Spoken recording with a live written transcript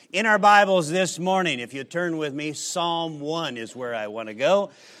In our Bibles this morning, if you turn with me, Psalm 1 is where I want to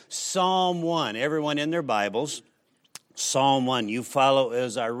go. Psalm 1. Everyone in their Bibles, Psalm 1. You follow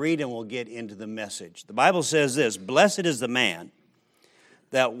as I read and we'll get into the message. The Bible says this, "Blessed is the man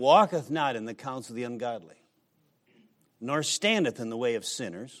that walketh not in the counsel of the ungodly, nor standeth in the way of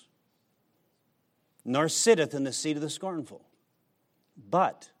sinners, nor sitteth in the seat of the scornful.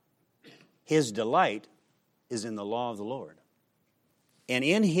 But his delight is in the law of the Lord. And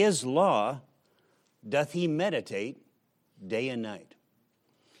in his law doth he meditate day and night.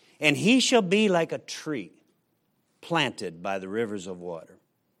 And he shall be like a tree planted by the rivers of water,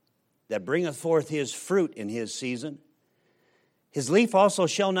 that bringeth forth his fruit in his season. His leaf also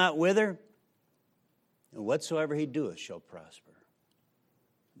shall not wither, and whatsoever he doeth shall prosper.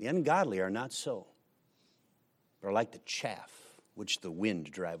 The ungodly are not so, but are like the chaff which the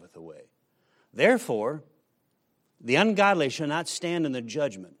wind driveth away. Therefore, the ungodly shall not stand in the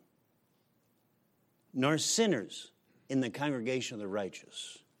judgment, nor sinners in the congregation of the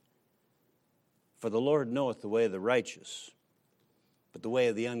righteous. For the Lord knoweth the way of the righteous, but the way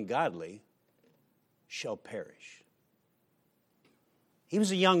of the ungodly shall perish." He was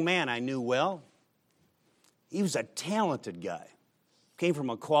a young man I knew well. He was a talented guy. Came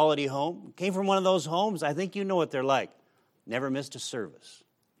from a quality home. Came from one of those homes, I think you know what they're like. Never missed a service.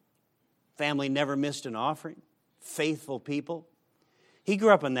 Family never missed an offering. Faithful people. He grew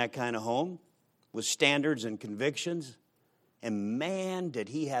up in that kind of home with standards and convictions. And man, did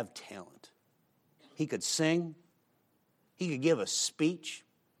he have talent. He could sing. He could give a speech.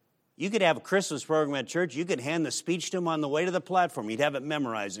 You could have a Christmas program at church. You could hand the speech to him on the way to the platform. He'd have it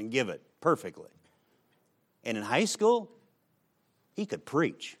memorized and give it perfectly. And in high school, he could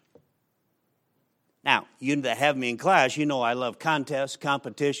preach. Now, you that have me in class, you know I love contests,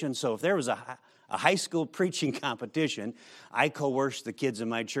 competition. So if there was a high school preaching competition, I coerced the kids in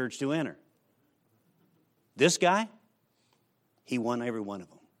my church to enter. This guy, he won every one of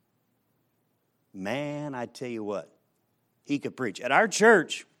them. Man, I tell you what, he could preach. At our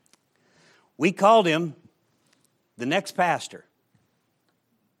church, we called him the next pastor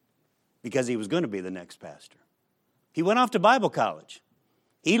because he was going to be the next pastor. He went off to Bible college.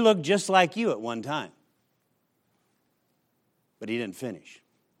 He looked just like you at one time, but he didn't finish.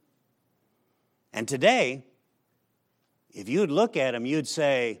 And today, if you'd look at him, you'd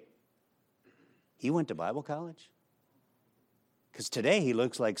say, he went to Bible college? Because today he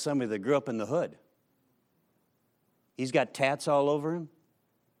looks like somebody that grew up in the hood. He's got tats all over him.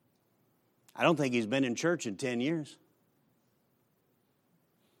 I don't think he's been in church in 10 years.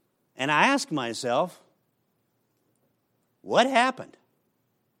 And I ask myself, what happened?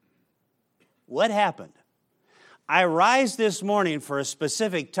 What happened? I rise this morning for a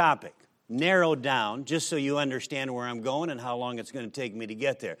specific topic, narrowed down, just so you understand where I'm going and how long it's going to take me to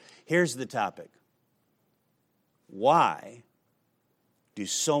get there. Here's the topic. Why do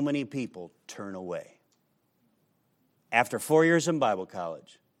so many people turn away? After 4 years in Bible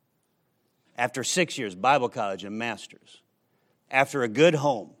college, after 6 years Bible college and master's, after a good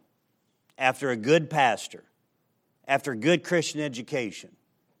home, after a good pastor, after good Christian education,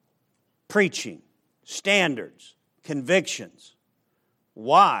 preaching, standards, convictions,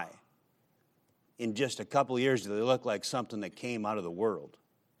 why, in just a couple of years, do they look like something that came out of the world?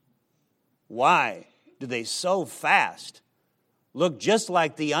 Why do they so fast look just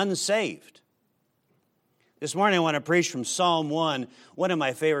like the unsaved? This morning I want to preach from Psalm 1, one of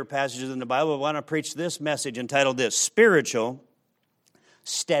my favorite passages in the Bible. I want to preach this message entitled this, Spiritual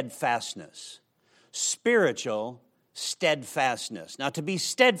Steadfastness. Spiritual steadfastness. Now, to be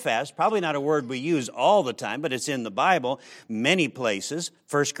steadfast, probably not a word we use all the time, but it's in the Bible many places.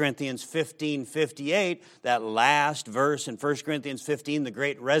 1 Corinthians 15:58, that last verse in 1 Corinthians 15, the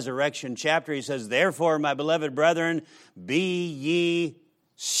great resurrection chapter, he says, "Therefore, my beloved brethren, be ye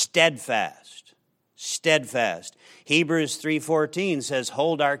steadfast." Steadfast. Hebrews 3:14 says,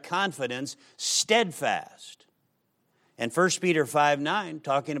 "Hold our confidence steadfast." And 1 Peter 5:9,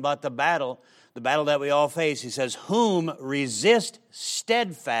 talking about the battle that we all face, he says, "Whom resist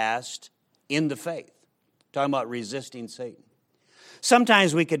steadfast in the faith." Talking about resisting Satan.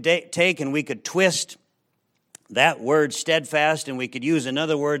 Sometimes we could take and we could twist that word steadfast and we could use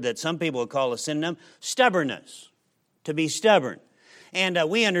another word that some people would call a synonym, stubbornness. To be stubborn. And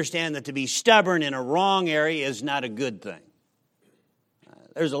we understand that to be stubborn in a wrong area is not a good thing.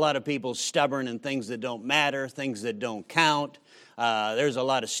 There's a lot of people stubborn in things that don't matter, things that don't count. There's a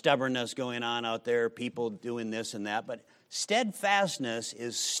lot of stubbornness going on out there, people doing this and that. But steadfastness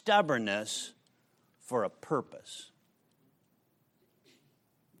is stubbornness for a purpose.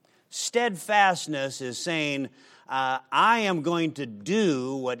 Steadfastness is saying, I am going to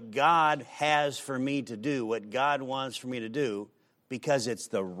do what God has for me to do, what God wants for me to do, because it's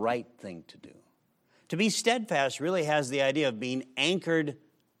the right thing to do. To be steadfast really has the idea of being anchored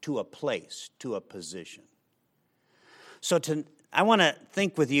to a place, to a position. So I want to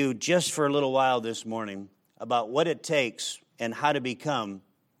think with you just for a little while this morning about what it takes and how to become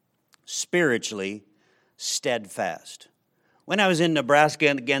spiritually steadfast. When I was in Nebraska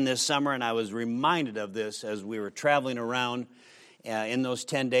again this summer, and I was reminded of this as we were traveling around, in those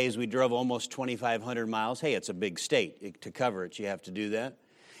 10 days we drove almost 2,500 miles. Hey, it's a big state. To cover it, you have to do that.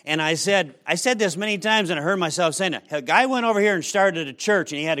 And I said this many times, and I heard myself saying it. A guy went over here and started a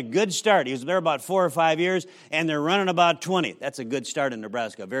church, and he had a good start. He was there about 4 or 5 years, and they're running about 20. That's a good start in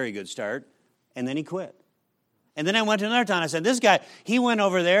Nebraska, a very good start. And then he quit. And then I went to another town. I said, this guy, he went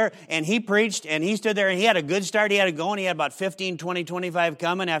over there, and he preached, and he stood there, and he had a good start. He had it going. He had about 15, 20, 25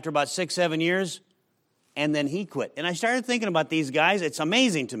 coming after about 6, 7 years. And then he quit. And I started thinking about these guys. It's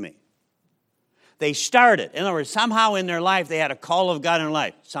amazing to me. They started. In other words, somehow in their life, they had a call of God in their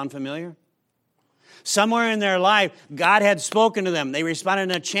life. Sound familiar? Somewhere in their life, God had spoken to them. They responded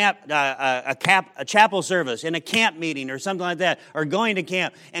in a chapel service, in a camp meeting or something like that, or going to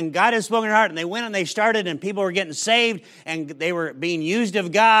camp. And God had spoken to their heart, and they went and they started, and people were getting saved, and they were being used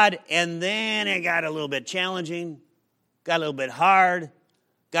of God. And then it got a little bit challenging, got a little bit hard,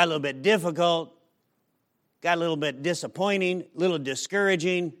 got a little bit difficult, got a little bit disappointing, a little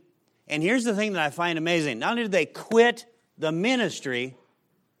discouraging. And here's the thing that I find amazing. Not only did they quit the ministry,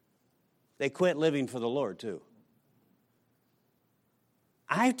 they quit living for the Lord too.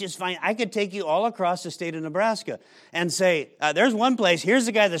 I just find I could take you all across the state of Nebraska and say, there's one place, here's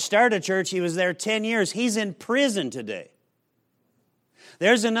the guy that started a church, he was there 10 years, he's in prison today.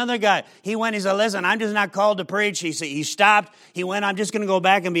 There's another guy, he said, listen, I'm just not called to preach. He stopped, he went, I'm just going to go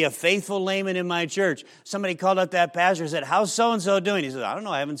back and be a faithful layman in my church. Somebody called up that pastor and said, how's so-and-so doing? He said, I don't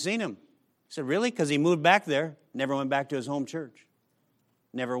know, I haven't seen him. I said, really? Because he moved back there, never went back to his home church.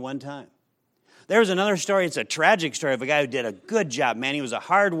 Never one time. There's another story, it's a tragic story of a guy who did a good job. Man, he was a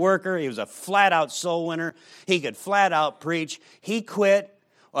hard worker, he was a flat-out soul winner, he could flat-out preach. He quit,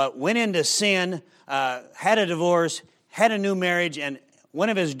 went into sin, had a divorce, had a new marriage, and one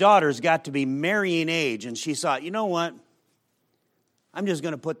of his daughters got to be marrying age, and she thought, you know what? I'm just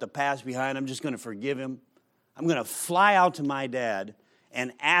going to put the past behind. I'm just going to forgive him. I'm going to fly out to my dad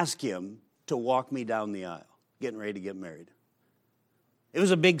and ask him to walk me down the aisle, getting ready to get married. It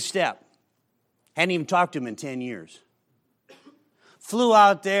was a big step. Hadn't even talked to him in 10 years. Flew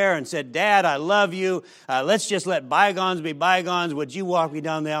out there and said, Dad, I love you. Let's just let bygones be bygones. Would you walk me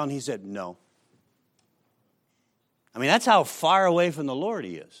down the aisle? And he said, no. I mean, that's how far away from the Lord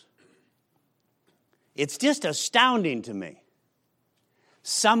he is. It's just astounding to me.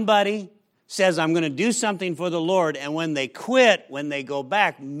 Somebody says, I'm going to do something for the Lord, and when they quit, when they go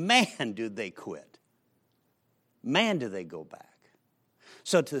back, man, do they quit. Man, do they go back.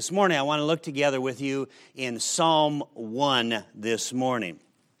 So this morning, I want to look together with you in Psalm 1 this morning.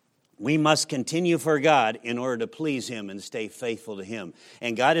 We must continue for God in order to please Him and stay faithful to Him.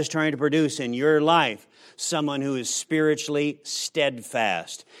 And God is trying to produce in your life someone who is spiritually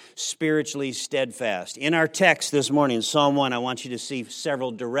steadfast. Spiritually steadfast. In our text this morning, Psalm 1, I want you to see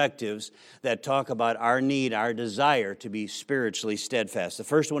several directives that talk about our need, our desire to be spiritually steadfast. The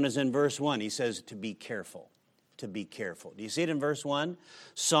first one is in verse 1. He says to be careful. To be careful. Do you see it in verse 1?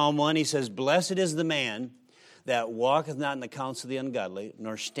 Psalm 1, he says, Blessed is the man that walketh not in the counsel of the ungodly,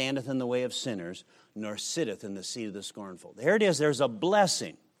 nor standeth in the way of sinners, nor sitteth in the seat of the scornful. There it is. There's a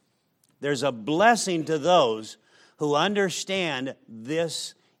blessing. There's a blessing to those who understand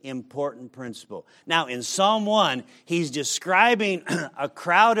this important principle. Now, in Psalm 1, he's describing a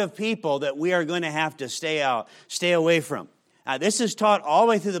crowd of people that we are going to have to stay away from. This is taught all the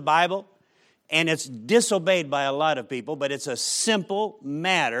way through the Bible, and it's disobeyed by a lot of people, but it's a simple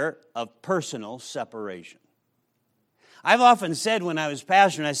matter of personal separation. I've often said when I was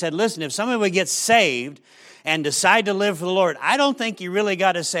pastoring, I said, listen, if somebody would get saved and decide to live for the Lord, I don't think you really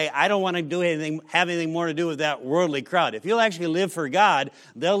got to say, I don't want to have anything more to do with that worldly crowd. If you'll actually live for God,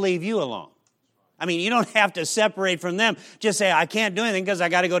 they'll leave you alone. I mean, you don't have to separate from them. Just say, I can't do anything because I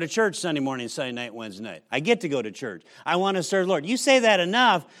got to go to church Sunday morning, Sunday night, Wednesday night. I get to go to church. I want to serve the Lord. You say that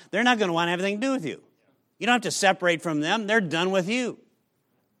enough, they're not going to want to have anything to do with you. You don't have to separate from them. They're done with you.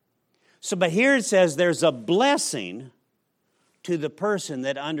 So, but here it says there's a blessing to the person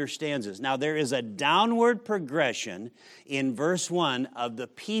that understands this. Now, there is a downward progression in verse 1 of the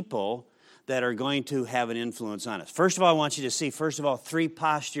people that are going to have an influence on us. First of all, I want you to see, three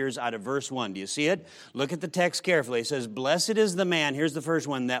postures out of verse 1. Do you see it? Look at the text carefully. It says, Blessed is the man, here's the first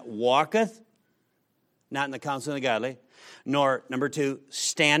one, that walketh not in the counsel of the godly, nor, number 2,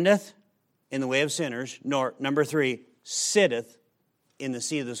 standeth in the way of sinners, nor, number 3, sitteth in the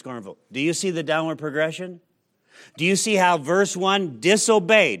seat of the scornful. Do you see the downward progression? Do you see how verse 1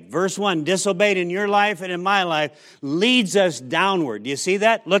 disobeyed in your life and in my life, leads us downward? Do you see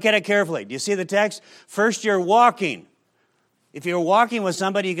that? Look at it carefully. Do you see the text? First, you're walking. If you're walking with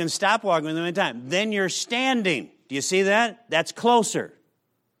somebody, you can stop walking with them any time. Then you're standing. Do you see that? That's closer.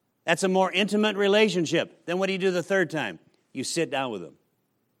 That's a more intimate relationship. Then what do you do the third time? You sit down with them.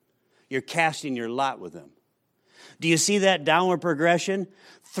 You're casting your lot with them. Do you see that downward progression?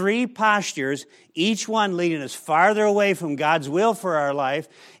 3 postures, each one leading us farther away from God's will for our life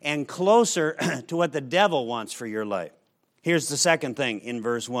and closer to what the devil wants for your life. Here's the second thing in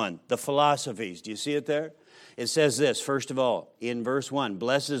verse 1, the philosophies. Do you see it there? It says this, first of all, in verse 1,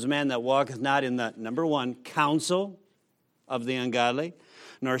 blessed is the man that walketh not in the, number 1, counsel of the ungodly,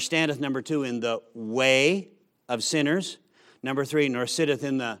 nor standeth, number 2, in the way of sinners, number 3, nor sitteth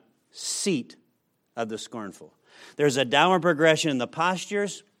in the seat of the scornful. There's a downward progression in the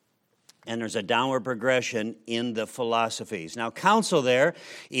postures, and there's a downward progression in the philosophies. Now, counsel there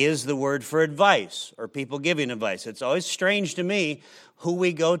is the word for advice, or people giving advice. It's always strange to me who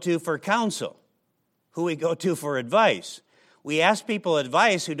we go to for counsel, who we go to for advice. We ask people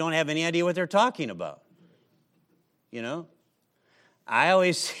advice who don't have any idea what they're talking about. You know? I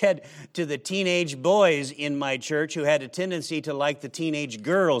always said to the teenage boys in my church who had a tendency to like the teenage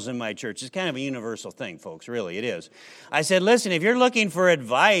girls in my church. It's kind of a universal thing, folks, really, it is. I said, listen, if you're looking for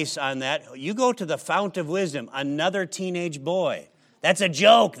advice on that, you go to the fount of wisdom, another teenage boy. That's a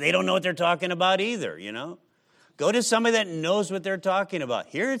joke. They don't know what they're talking about either, you know. Go to somebody that knows what they're talking about.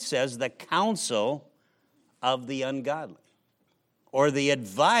 Here it says the counsel of the ungodly, or the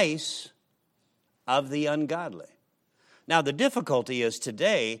advice of the ungodly. Now, the difficulty is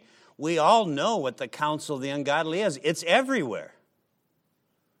today, we all know what the counsel of the ungodly is. It's everywhere.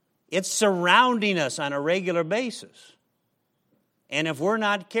 It's surrounding us on a regular basis. And if we're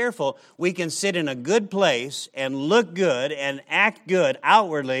not careful, we can sit in a good place and look good and act good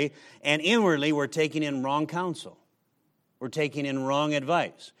outwardly, and inwardly we're taking in wrong counsel. We're taking in wrong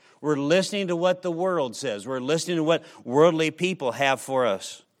advice. We're listening to what the world says. We're listening to what worldly people have for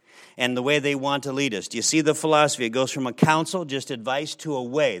us and the way they want to lead us. Do you see the philosophy? It goes from a counsel, just advice, to a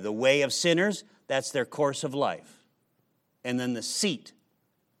way. The way of sinners, that's their course of life. And then the seat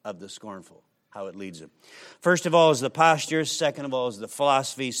of the scornful, how it leads them. First of all is the postures. Second of all is the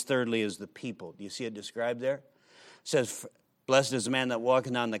philosophies. Thirdly is the people. Do you see it described there? It says, blessed is the man that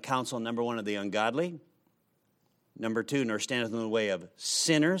walketh not in the counsel, number 1, of the ungodly. Number 2, nor standeth in the way of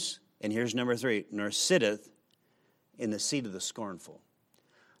sinners. And here's number 3, nor sitteth in the seat of the scornful.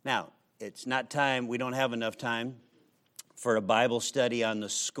 Now, it's not time, we don't have enough time for a Bible study on the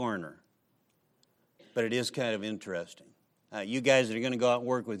scorner. But it is kind of interesting. You guys that are going to go out and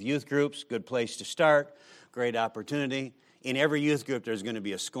work with youth groups, good place to start, great opportunity. In every youth group, there's going to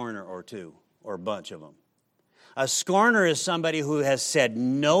be a scorner or two, or a bunch of them. A scorner is somebody who has said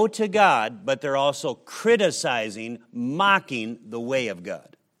no to God, but they're also criticizing, mocking the way of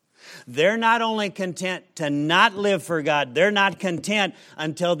God. They're not only content to not live for God, they're not content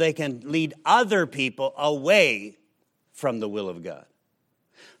until they can lead other people away from the will of God.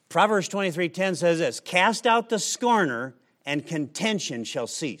 Proverbs 23:10 says this, cast out the scorner and contention shall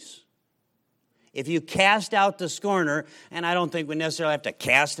cease. If you cast out the scorner, and I don't think we necessarily have to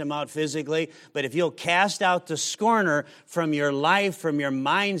cast him out physically, but if you'll cast out the scorner from your life, from your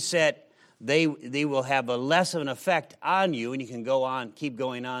mindset, they will have a less of an effect on you, and you can go on, keep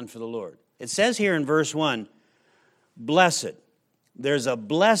going on for the Lord. It says here in verse 1, blessed. There's a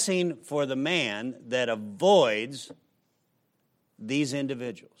blessing for the man that avoids these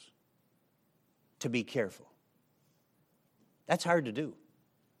individuals. To be careful. That's hard to do.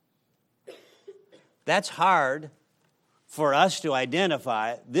 That's hard for us to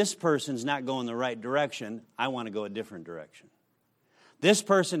identify, this person's not going the right direction, I want to go a different direction. This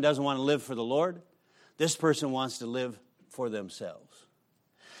person doesn't want to live for the Lord. This person wants to live for themselves.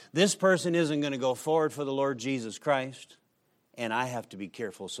 This person isn't going to go forward for the Lord Jesus Christ, and I have to be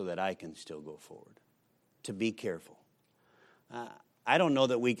careful so that I can still go forward. To be careful. I don't know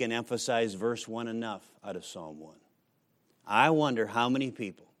that we can emphasize verse 1 enough out of Psalm 1. I wonder how many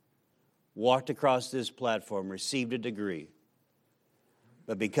people walked across this platform, received a degree,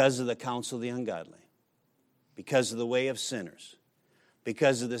 but because of the counsel of the ungodly, because of the way of sinners,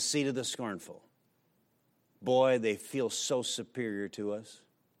 because of the seat of the scornful, boy, they feel so superior to us.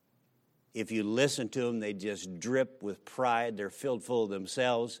 If you listen to them, they just drip with pride. They're filled full of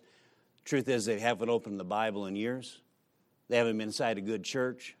themselves. Truth is, they haven't opened the Bible in years. They haven't been inside a good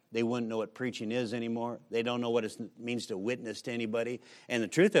church. They wouldn't know what preaching is anymore. They don't know what it means to witness to anybody. And the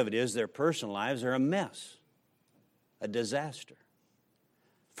truth of it is their personal lives are a mess, a disaster.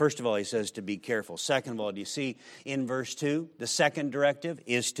 First of all, he says to be careful. Second of all, do you see in verse 2, the second directive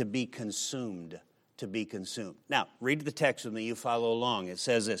is to be consumed. To be consumed. Now, read the text with me. You follow along. It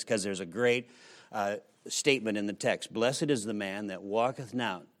says this, because there's a great statement in the text. Blessed is the man that walketh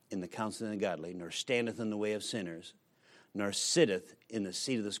not in the counsel of the godly, nor standeth in the way of sinners, nor sitteth in the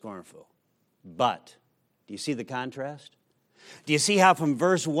seat of the scornful. But, do you see the contrast? Do you see how from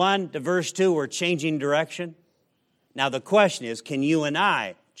verse 1 to verse 2 we're changing direction? Now the question is, can you and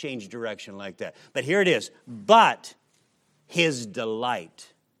I change direction like that? But here it is. But his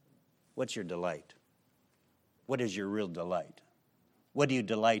delight. What's your delight? What is your real delight? What do you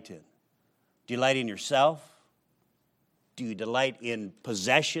delight in? Do you delight in yourself? Do you delight in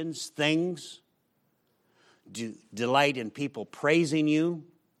possessions, things? Do you delight in people praising you?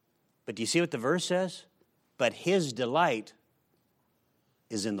 But do you see what the verse says? But his delight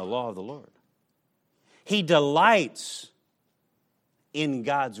is in the law of the Lord. He delights in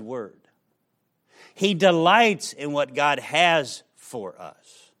God's word. He delights in what God has for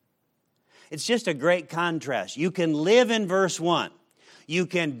us. It's just a great contrast. You can live in verse 1. You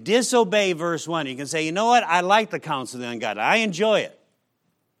can disobey verse 1. You can say, you know what? I like the counsel of the ungodly. I enjoy it.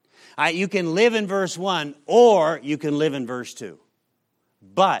 You can live in verse 1, or you can live in verse 2.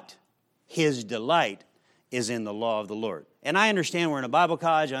 But his delight is in the law of the Lord. And I understand we're in a Bible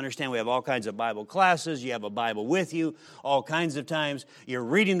college. I understand we have all kinds of Bible classes. You have a Bible with you all kinds of times. You're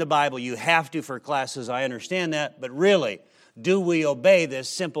reading the Bible. You have to for classes. I understand that. But really, do we obey this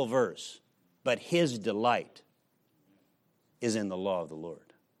simple verse? But his delight is in the law of the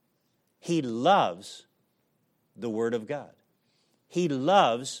Lord. He loves the Word of God. He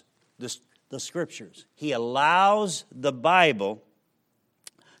loves the Scriptures. He allows the Bible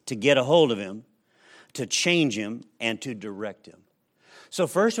to get a hold of him, to change him, and to direct him. So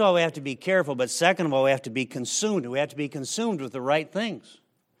first of all, we have to be careful, but second of all, we have to be consumed. We have to be consumed with the right things.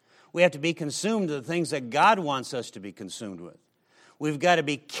 We have to be consumed with the things that God wants us to be consumed with. We've got to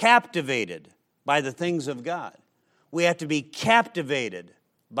be captivated by the things of God. We have to be captivated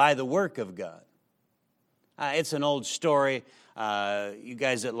by the work of God. It's an old story. You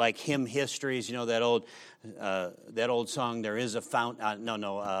guys that like hymn histories, you know that old song, There Is a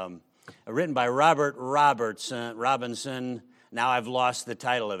Fountain. Written by Robert Robinson. Now I've lost the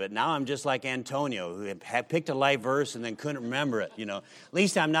title of it. Now I'm just like Antonio, who had picked a life verse and then couldn't remember it. At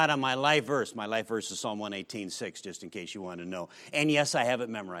least I'm not on my life verse. My life verse is Psalm 118:6, just in case you want to know. And yes, I have it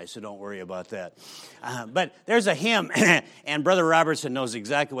memorized, so don't worry about that. But there's a hymn, and Brother Robertson knows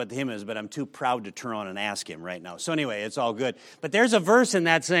exactly what the hymn is, but I'm too proud to turn on and ask him right now. So anyway, it's all good. But there's a verse in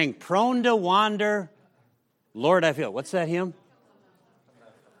that saying, prone to wander, Lord, I feel. What's that hymn?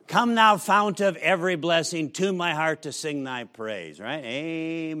 Come thou fount of every blessing, to my heart to sing thy praise, right?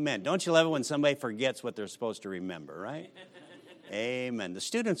 Amen. Don't you love it when somebody forgets what they're supposed to remember, right? Amen. The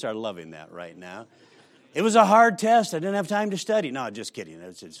students are loving that right now. It was a hard test. I didn't have time to study. No, just kidding.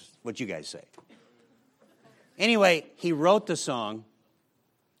 It's what you guys say. Anyway, he wrote the song,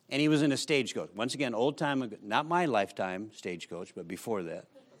 and he was in a stagecoach. Once again, old time ago, not my lifetime stagecoach, but before that.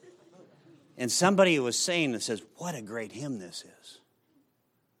 And somebody was saying that says, what a great hymn this is.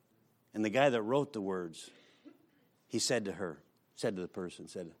 And the guy that wrote the words, he said to the person,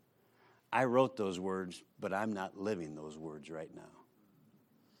 I wrote those words, but I'm not living those words right now.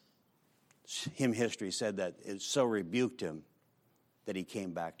 Hymn history said that it so rebuked him that he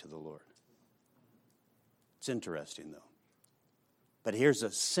came back to the Lord. It's interesting, though. But here's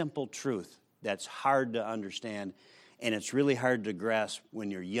a simple truth that's hard to understand, and it's really hard to grasp when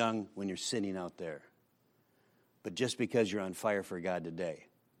you're young, when you're sitting out there. But just because you're on fire for God today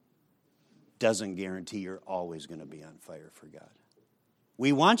doesn't guarantee you're always going to be on fire for God.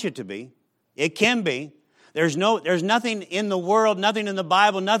 We want you to be. It can be. There's nothing in the world, nothing in the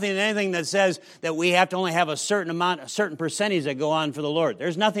Bible, nothing in anything that says that we have to only have a certain amount, a certain percentage that go on for the Lord.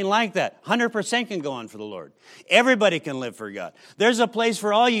 There's nothing like that. 100% can go on for the Lord. Everybody can live for God. There's a place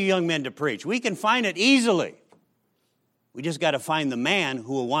for all you young men to preach. We can find it easily. We just got to find the man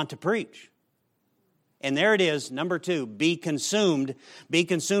who will want to preach. And there it is, number 2, be consumed. Be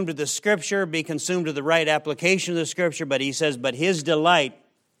consumed with the Scripture, be consumed with the right application of the Scripture. But he says, but his delight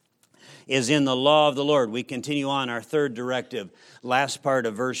is in the law of the Lord. We continue on our third directive, last part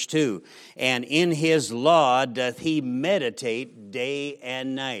of verse 2. And in his law doth he meditate day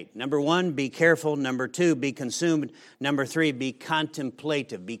and night. Number 1, be careful. Number 2, be consumed. Number 3, be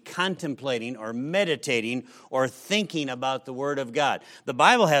contemplative. Be contemplating or meditating or thinking about the Word of God. The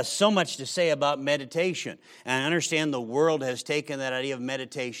Bible has so much to say about meditation. And I understand the world has taken that idea of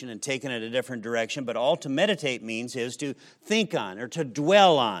meditation and taken it a different direction, but all to meditate means is to think on or to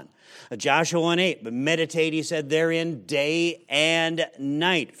dwell on. Joshua 1:8, but meditate, he said, therein day and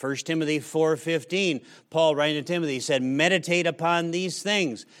night. 1 Timothy 4:15, Paul writing to Timothy, said, meditate upon these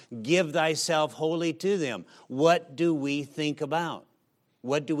things. Give thyself wholly to them. What do we think about?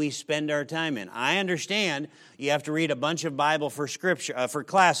 What do we spend our time in? I understand you have to read a bunch of Bible for scripture, for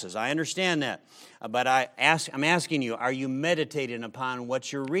classes. I understand that. But I'm asking you, are you meditating upon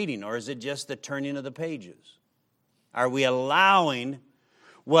what you're reading, or is it just the turning of the pages? Are we allowing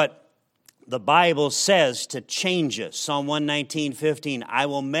what the Bible says to change us? Psalm 119:15, I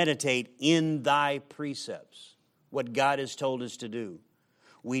will meditate in thy precepts. What God has told us to do.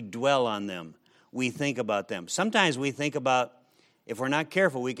 We dwell on them. We think about them. Sometimes we think about, if we're not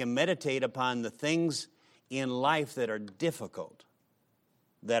careful, we can meditate upon the things in life that are difficult,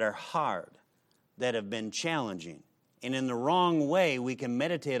 that are hard, that have been challenging. And in the wrong way, we can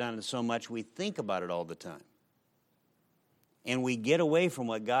meditate on it so much we think about it all the time. And we get away from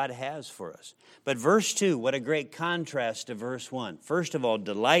what God has for us. But verse 2, what a great contrast to verse 1. First of all,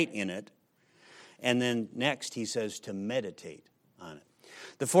 delight in it. And then next, he says to meditate on it.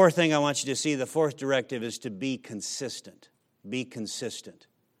 The fourth thing I want you to see, the fourth directive, is to be consistent. Be consistent.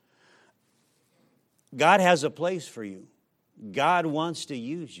 God has a place for you. God wants to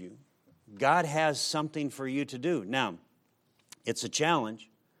use you. God has something for you to do. Now, it's a challenge.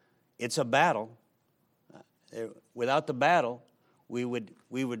 It's a battle. Without the battle,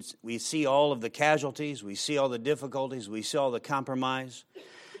 we see all of the casualties, we see all the difficulties, we see all the compromise,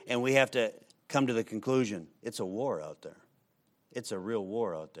 and we have to come to the conclusion, it's a war out there. It's a real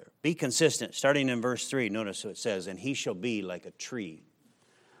war out there. Be consistent. Starting in verse 3, notice what it says, and he shall be like a tree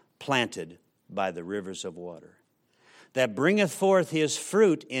planted by the rivers of water, that bringeth forth his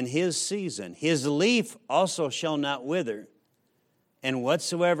fruit in his season. His leaf also shall not wither, and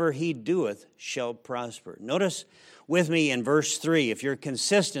whatsoever he doeth shall prosper. Notice with me in verse 3, if you're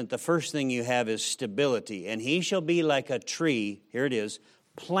consistent, the first thing you have is stability. And he shall be like a tree, here it is,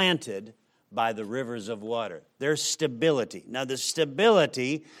 planted by the rivers of water. There's stability. Now, the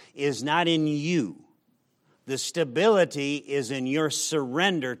stability is not in you. The stability is in your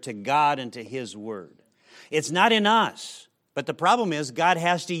surrender to God and to his word. It's not in us. But the problem is God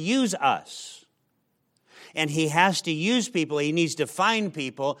has to use us. And he has to use people. He needs to find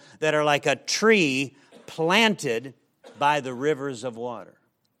people that are like a tree planted by the rivers of water.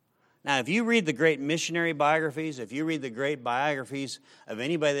 Now, if you read the great missionary biographies, if you read the great biographies of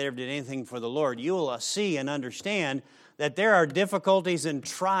anybody that ever did anything for the Lord, you will see and understand that there are difficulties and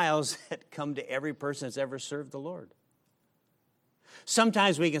trials that come to every person that's ever served the Lord.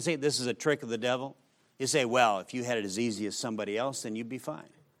 Sometimes we can say this is a trick of the devil. You say, well, if you had it as easy as somebody else, then you'd be fine.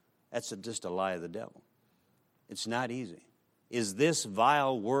 That's just a lie of the devil. It's not easy. Is this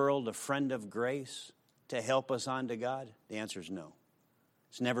vile world a friend of grace to help us on to God? The answer is no.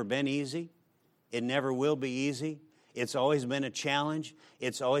 It's never been easy. It never will be easy. It's always been a challenge.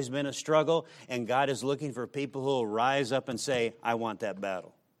 It's always been a struggle. And God is looking for people who will rise up and say, I want that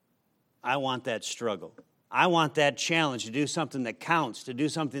battle. I want that struggle. I want that challenge to do something that counts, to do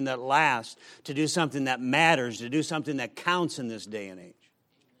something that lasts, to do something that matters, to do something that counts in this day and age.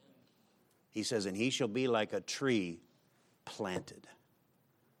 He says, and he shall be like a tree planted.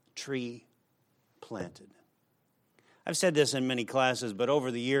 Tree planted. I've said this in many classes, but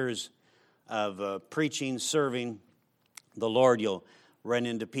over the years of preaching, serving the Lord, you'll run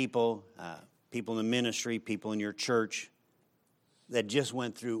into people, people in the ministry, people in your church that just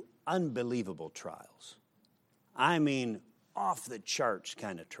went through unbelievable trials. I mean, off the charts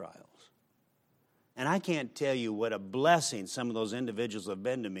kind of trials. And I can't tell you what a blessing some of those individuals have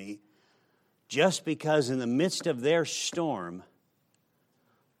been to me, just because in the midst of their storm,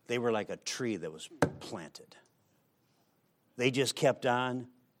 they were like a tree that was planted. They just kept on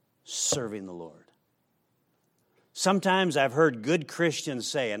serving the Lord. Sometimes I've heard good Christians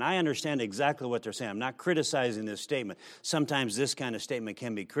say, and I understand exactly what they're saying. I'm not criticizing this statement. Sometimes this kind of statement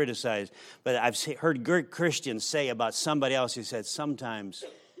can be criticized. But I've heard good Christians say about somebody else who said, sometimes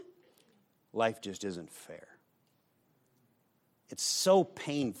life just isn't fair. It's so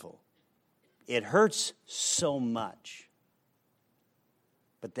painful. It hurts so much.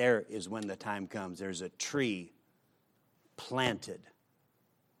 But there is when the time comes. There's a tree planted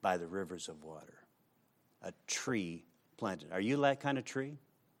by the rivers of water. A tree planted. Are you that kind of tree?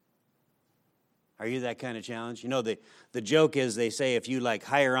 Are you that kind of challenge? You know, the joke is they say if you like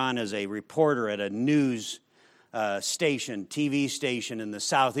hire on as a reporter at a news station, TV station in the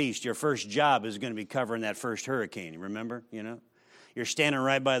southeast, your first job is going to be covering that first hurricane. Remember, you know? You're standing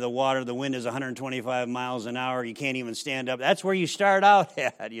right by the water. The wind is 125 miles an hour. You can't even stand up. That's where you start out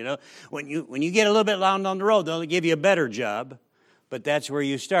at, you know. When you get a little bit down on the road, they'll give you a better job, but that's where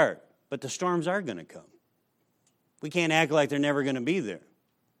you start. But the storms are going to come. We can't act like they're never going to be there.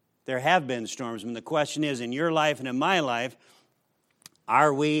 There have been storms, and the question is, in your life and in my life,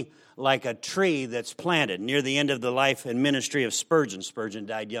 are we like a tree that's planted? Near the end of the life and ministry of Spurgeon. Spurgeon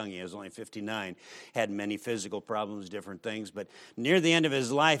died young. He was only 59. Had many physical problems, different things. But near the end of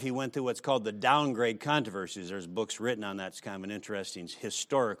his life, he went through what's called the downgrade controversies. There's books written on that. It's kind of an interesting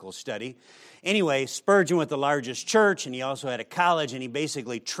historical study. Anyway, Spurgeon went to the largest church, and he also had a college, and he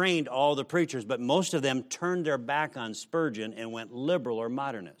basically trained all the preachers. But most of them turned their back on Spurgeon and went liberal or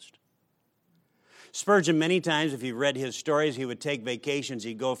modernist. Spurgeon, many times, if you've read his stories, he would take vacations.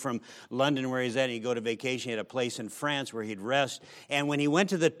 He'd go from London, where he's at, and he'd go to vacation. He had a place in France where he'd rest. And when he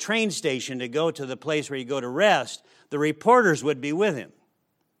went to the train station to go to the place where he'd go to rest, the reporters would be with him.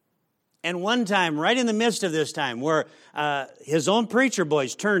 And one time, right in the midst of this time, where his own preacher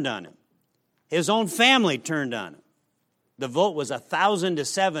boys turned on him, his own family turned on him, the vote was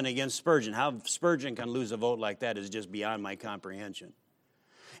 1,000-7 against Spurgeon. How Spurgeon can lose a vote like that is just beyond my comprehension.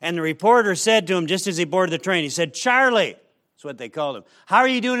 And the reporter said to him, just as he boarded the train, he said, "Charlie," that's what they called him, "how are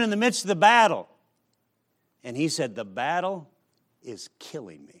you doing in the midst of the battle?" And he said, "The battle is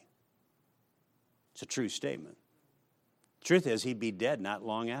killing me." It's a true statement. Truth is, he'd be dead not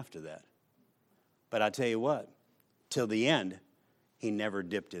long after that. But I tell you what, till the end, he never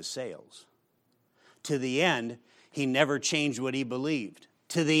dipped his sails. To the end, he never changed what he believed.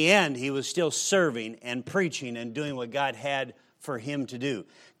 To the end, he was still serving and preaching and doing what God had for him to do.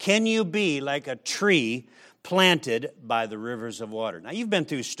 Can you be like a tree planted by the rivers of water? Now, you've been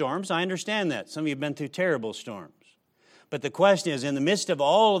through storms. I understand that. Some of you have been through terrible storms. But the question is, in the midst of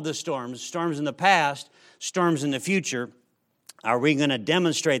all of the storms, storms in the past, storms in the future, are we going to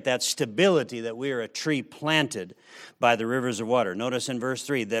demonstrate that stability that we are a tree planted by the rivers of water? Notice in verse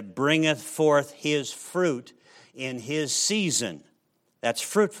 3, that bringeth forth his fruit in his season. That's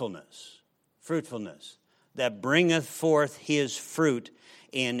fruitfulness. Fruitfulness. That bringeth forth his fruit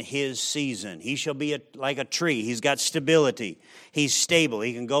in his season. He shall be like a tree. He's got stability. He's stable.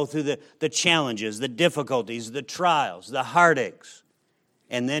 He can go through the challenges, the difficulties, the trials, the heartaches.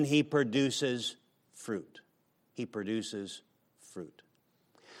 And then he produces fruit. He produces fruit.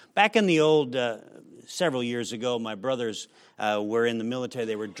 Back in the old, several years ago, my brothers were in the military.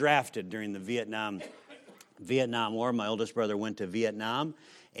 They were drafted during the Vietnam War. My oldest brother went to Vietnam.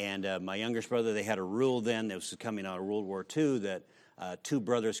 And my youngest brother, they had a rule then, that was coming out of World War II, that two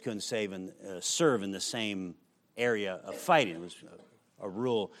brothers couldn't serve in the same area of fighting. It was a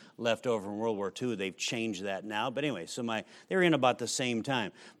rule left over from World War II. They've changed that now. But anyway, so they were in about the same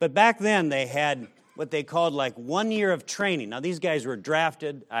time. But back then, they had what they called like 1 year of training. Now, these guys were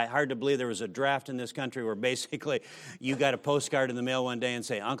drafted. Hard to believe there was a draft in this country where basically you got a postcard in the mail one day and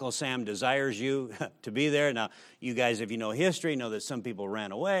say, "Uncle Sam desires you to be there." Now, you guys, if you know history, know that some people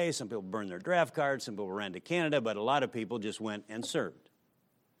ran away, some people burned their draft cards, some people ran to Canada, but a lot of people just went and served.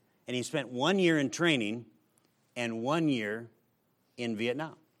 And he spent 1 year in training and 1 year in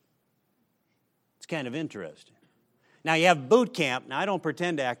Vietnam. It's kind of interesting. Now, you have boot camp. Now, I don't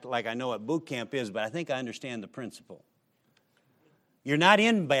pretend to act like I know what boot camp is, but I think I understand the principle. You're not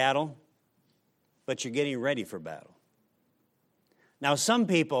in battle, but you're getting ready for battle. Now, some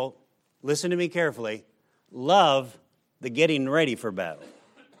people, listen to me carefully, love the getting ready for battle.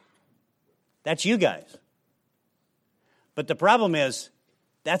 That's you guys. But the problem is,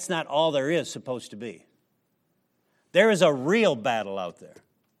 that's not all there is supposed to be. There is a real battle out there.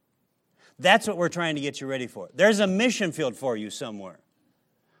 That's what we're trying to get you ready for. There's a mission field for you somewhere.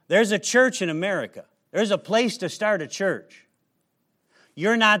 There's a church in America. There's a place to start a church.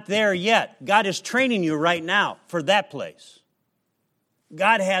 You're not there yet. God is training you right now for that place.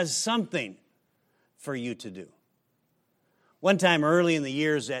 God has something for you to do. One time early in the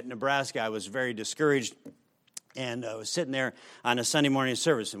years at Nebraska, I was very discouraged. And I was sitting there on a Sunday morning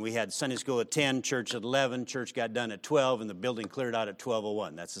service, and we had Sunday school at 10, church at 11, church got done at 12, and the building cleared out at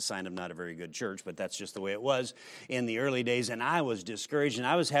 12:01. That's a sign of not a very good church, but that's just the way it was in the early days. And I was discouraged, and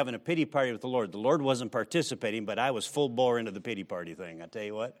I was having a pity party with the Lord. The Lord wasn't participating, but I was full bore into the pity party thing, I tell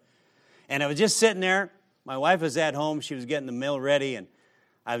you what. And I was just sitting there. My wife was at home. She was getting the meal ready, and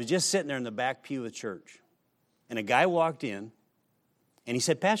I was just sitting there in the back pew of the church. And a guy walked in, And he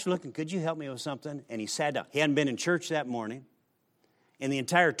said, Pastor, look, could you help me with something? And he sat down. He hadn't been in church that morning. In the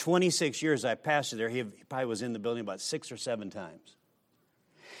entire 26 years I pastored there, he probably was in the building about 6 or 7 times.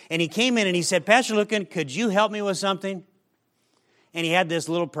 And he came in and he said, Pastor Lucan, could you help me with something? And he had this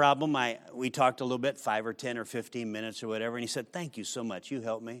little problem. We talked a little bit, 5 or 10 or 15 minutes or whatever. And he said, thank you so much. You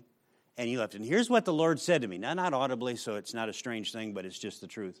helped me. And you left. And here's what the Lord said to me. Now, not audibly, so it's not a strange thing, but it's just the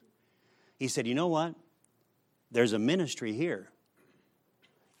truth. He said, you know what? There's a ministry here.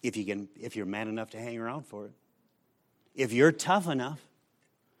 If you're man enough to hang around for it. If you're tough enough.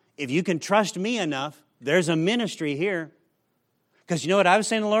 If you can trust me enough, there's a ministry here. Because you know what I was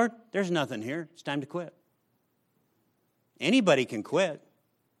saying to the Lord? There's nothing here. It's time to quit. Anybody can quit.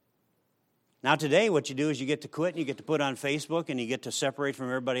 Now today what you do is you get to quit and you get to put on Facebook and you get to separate from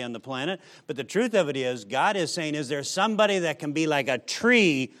everybody on the planet. But the truth of it is, God is saying, is there somebody that can be like a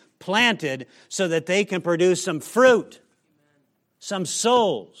tree planted so that they can produce some fruit? Some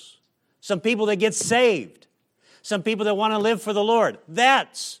souls, some people that get saved, some people that want to live for the Lord.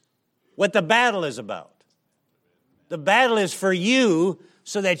 That's what the battle is about. The battle is for you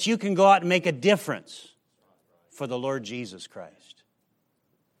so that you can go out and make a difference for the Lord Jesus Christ.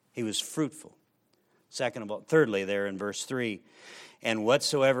 He was fruitful. Thirdly, there in verse 3, and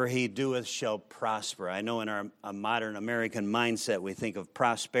whatsoever he doeth shall prosper. I know in our modern American mindset, we think of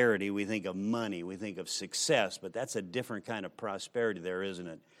prosperity, we think of money, we think of success, but that's a different kind of prosperity there, isn't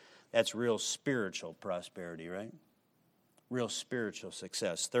it? That's real spiritual prosperity, right? Real spiritual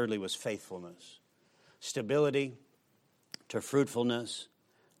success. Thirdly was faithfulness. Stability to fruitfulness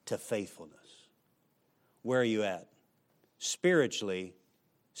to faithfulness. Where are you at? Spiritually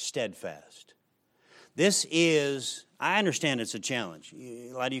steadfast. This is, I understand it's a challenge.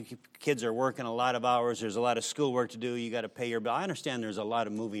 A lot of you kids are working a lot of hours. There's a lot of schoolwork to do. You got to pay your bill. I understand there's a lot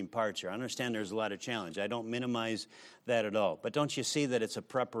of moving parts here. I understand there's a lot of challenge. I don't minimize that at all. But don't you see that it's a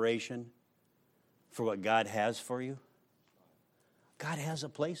preparation for what God has for you? God has a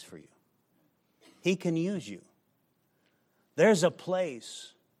place for you. He can use you. There's a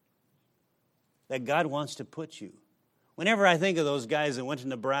place that God wants to put you. Whenever I think of those guys that went to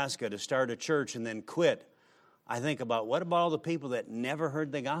Nebraska to start a church and then quit, I think about, what about all the people that never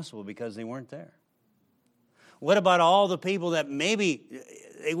heard the gospel because they weren't there? What about all the people that maybe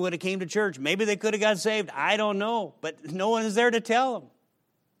they would have came to church, maybe they could have got saved, I don't know, but no one is there to tell them.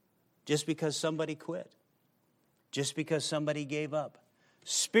 Just because somebody quit. Just because somebody gave up.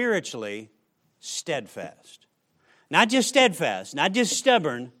 Spiritually steadfast. Not just steadfast, not just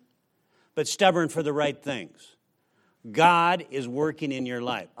stubborn, but stubborn for the right things. God is working in your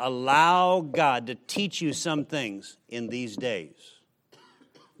life. Allow God to teach you some things in these days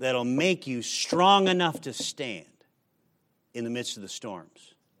that'll make you strong enough to stand in the midst of the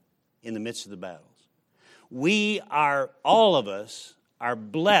storms, in the midst of the battles. All of us are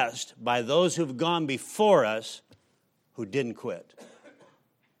blessed by those who've gone before us who didn't quit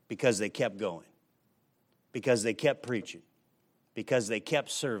because they kept going, because they kept preaching, because they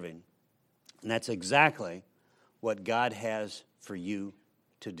kept serving. And that's exactly what God has for you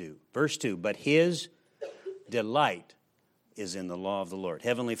to do. Verse 2, but his delight is in the law of the Lord.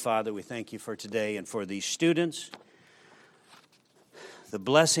 Heavenly Father, we thank you for today and for these students, the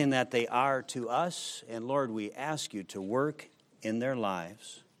blessing that they are to us. And Lord, we ask you to work in their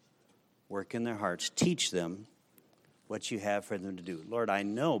lives, work in their hearts, teach them what you have for them to do. Lord, I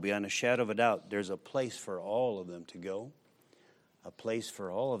know beyond a shadow of a doubt there's a place for all of them to go, a place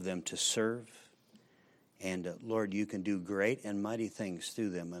for all of them to serve. And Lord, you can do great and mighty things through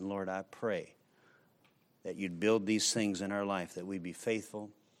them. And Lord, I pray that you'd build these things in our life, that we'd be faithful,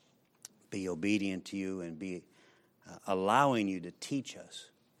 be obedient to you, and be allowing you to teach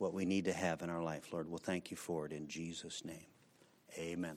us what we need to have in our life. Lord, we'll thank you for it in Jesus' name. Amen.